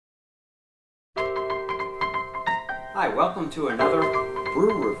Hi, welcome to another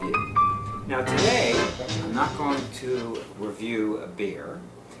brew review. Now today, I'm not going to review a beer,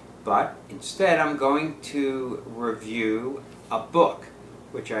 but instead I'm going to review a book,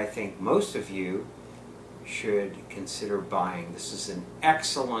 which I think most of you should consider buying. This is an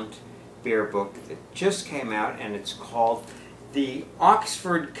excellent beer book that just came out, and it's called The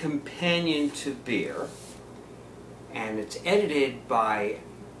Oxford Companion to Beer, and it's edited by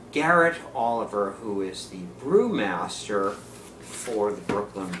Garrett, who is the brewmaster for the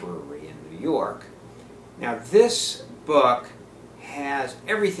Brooklyn Brewery in New York. Now this book has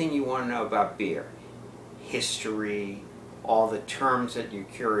everything you want to know about beer. History, all the terms that you're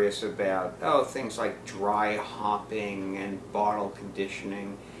curious about, things like dry hopping and bottle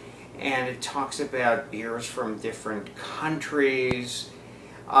conditioning. And it talks about beers from different countries.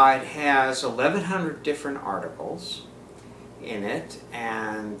 It has 1,100 different articles in it,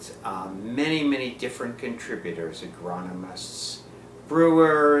 and many different contributors, agronomists,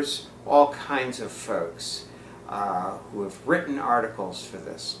 brewers, all kinds of folks who have written articles for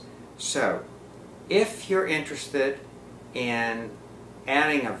this. So if you're interested in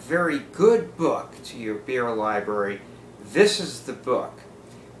adding a very good book to your beer library, this is the book,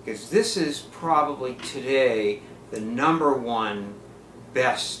 because this is probably today the #1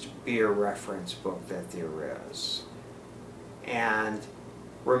 best beer reference book that there is. And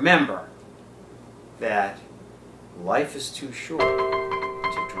remember that life is too short